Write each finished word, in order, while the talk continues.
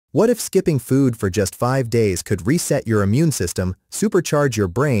What if skipping food for just 5 days could reset your immune system, supercharge your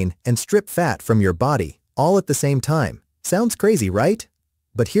brain, and strip fat from your body, all at the same time? Sounds crazy, right?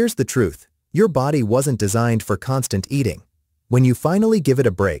 But here's the truth. Your body wasn't designed for constant eating. When you finally give it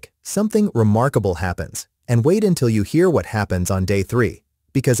a break, something remarkable happens. And wait until you hear what happens on day 3,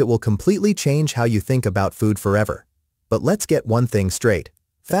 because it will completely change how you think about food forever. But let's get one thing straight.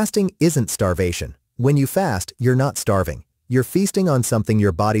 Fasting isn't starvation. When you fast, you're not starving. You're feasting on something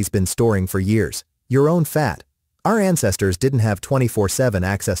your body's been storing for years, your own fat. Our ancestors didn't have 24/7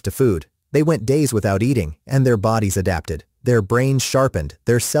 access to food. They went days without eating, and their bodies adapted. Their brains sharpened,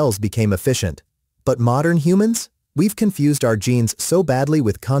 their cells became efficient. But modern humans? We've confused our genes so badly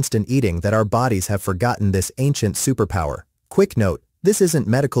with constant eating that our bodies have forgotten this ancient superpower. Quick note, this isn't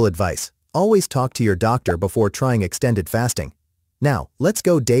medical advice. Always talk to your doctor before trying extended fasting. Now, let's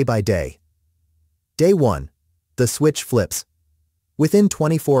go day by day. Day 1. The switch flips. Within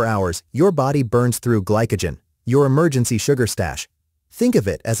 24 hours, your body burns through glycogen, your emergency sugar stash. Think of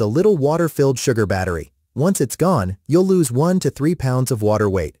it as a little water-filled sugar battery. Once it's gone, you'll lose 1 to 3 pounds of water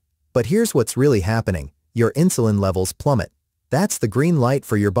weight. But here's what's really happening. Your insulin levels plummet. That's the green light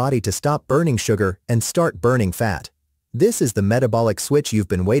for your body to stop burning sugar and start burning fat. This is the metabolic switch you've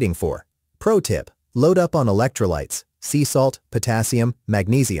been waiting for. Pro tip, load up on electrolytes, sea salt, potassium,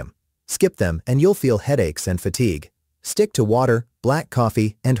 magnesium. Skip them and you'll feel headaches and fatigue. Stick to water, black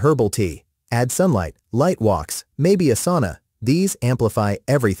coffee, and herbal tea. Add sunlight, light walks, maybe a sauna. These amplify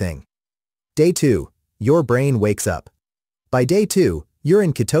everything. Day 2. Your brain wakes up. By day 2, you're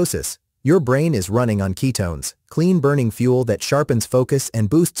in ketosis. Your brain is running on ketones, clean-burning fuel that sharpens focus and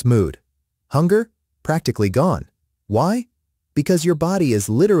boosts mood. Hunger? Practically gone. Why? Because your body is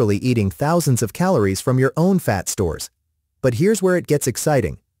literally eating thousands of calories from your own fat stores. But here's where it gets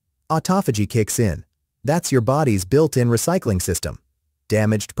exciting. Autophagy kicks in. That's your body's built-in recycling system.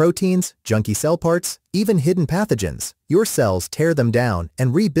 Damaged proteins, junky cell parts, even hidden pathogens, your cells tear them down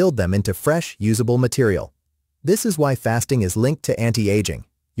and rebuild them into fresh, usable material. This is why fasting is linked to anti-aging.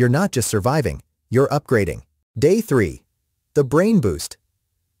 You're not just surviving, you're upgrading. Day 3. The brain boost.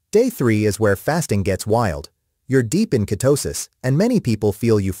 Day 3 is where fasting gets wild. You're deep in ketosis, and many people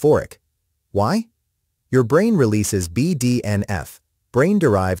feel euphoric. Why? Your brain releases BDNF,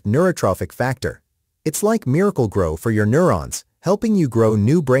 brain-derived neurotrophic factor. It's like Miracle-Gro for your neurons, helping you grow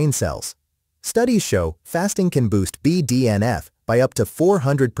new brain cells. Studies show fasting can boost BDNF by up to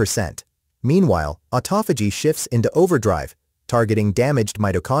 400%. Meanwhile, autophagy shifts into overdrive, targeting damaged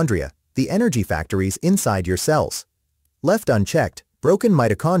mitochondria, the energy factories inside your cells. Left unchecked, broken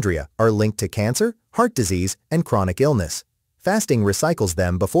mitochondria are linked to cancer, heart disease, and chronic illness. Fasting recycles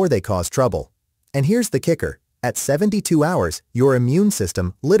them before they cause trouble. And here's the kicker. At 72 hours, your immune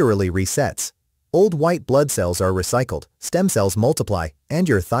system literally resets. Old white blood cells are recycled, stem cells multiply, and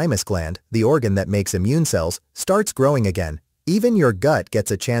your thymus gland, the organ that makes immune cells, starts growing again. Even your gut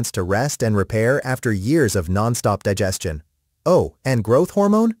gets a chance to rest and repair after years of non-stop digestion. Oh, and growth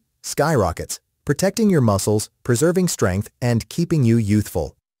hormone? Skyrockets, protecting your muscles, preserving strength, and keeping you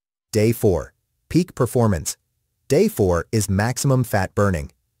youthful. Day 4. Peak performance. Day 4 is maximum fat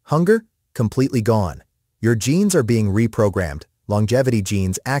burning. Hunger? Completely gone. Your genes are being reprogrammed, longevity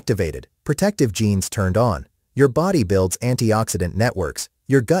genes activated, protective genes turned on. Your body builds antioxidant networks,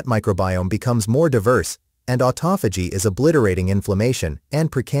 your gut microbiome becomes more diverse, and autophagy is obliterating inflammation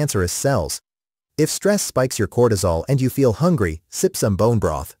and precancerous cells. If stress spikes your cortisol and you feel hungry, sip some bone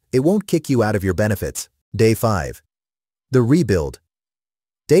broth. It won't kick you out of your benefits. Day 5. The rebuild.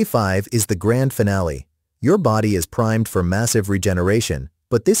 Day 5 is the grand finale. Your body is primed for massive regeneration,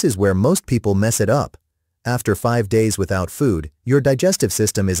 but this is where most people mess it up. After 5 days without food, your digestive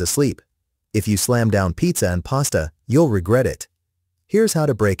system is asleep. If you slam down pizza and pasta, you'll regret it. Here's how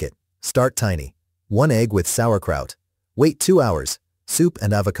to break it. Start tiny. 1 egg with sauerkraut. Wait 2 hours. Soup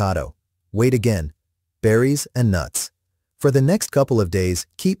and avocado. Wait again. Berries and nuts. For the next couple of days,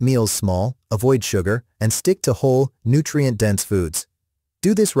 keep meals small, avoid sugar, and stick to whole, nutrient-dense foods.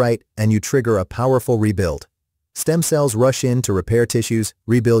 Do this right, and you trigger a powerful rebuild. Stem cells rush in to repair tissues,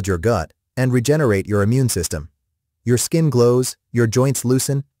 rebuild your gut, and regenerate your immune system. Your skin glows, your joints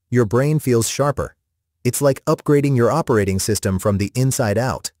loosen, your brain feels sharper. It's like upgrading your operating system from the inside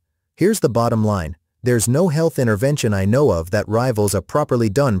out. Here's the bottom line. There's no health intervention I know of that rivals a properly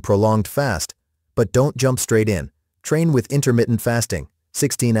done prolonged fast. But don't jump straight in. Train with intermittent fasting.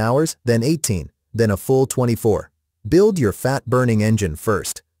 16 hours, then 18, then a full 24. Build your fat-burning engine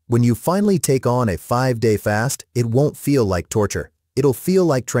first. When you finally take on a 5-day fast, it won't feel like torture. It'll feel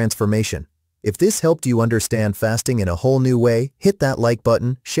like transformation. If this helped you understand fasting in a whole new way, hit that like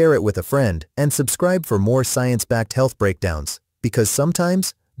button, share it with a friend, and subscribe for more science-backed health breakdowns. Because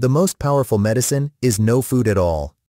sometimes, The most powerful medicine is no food at all.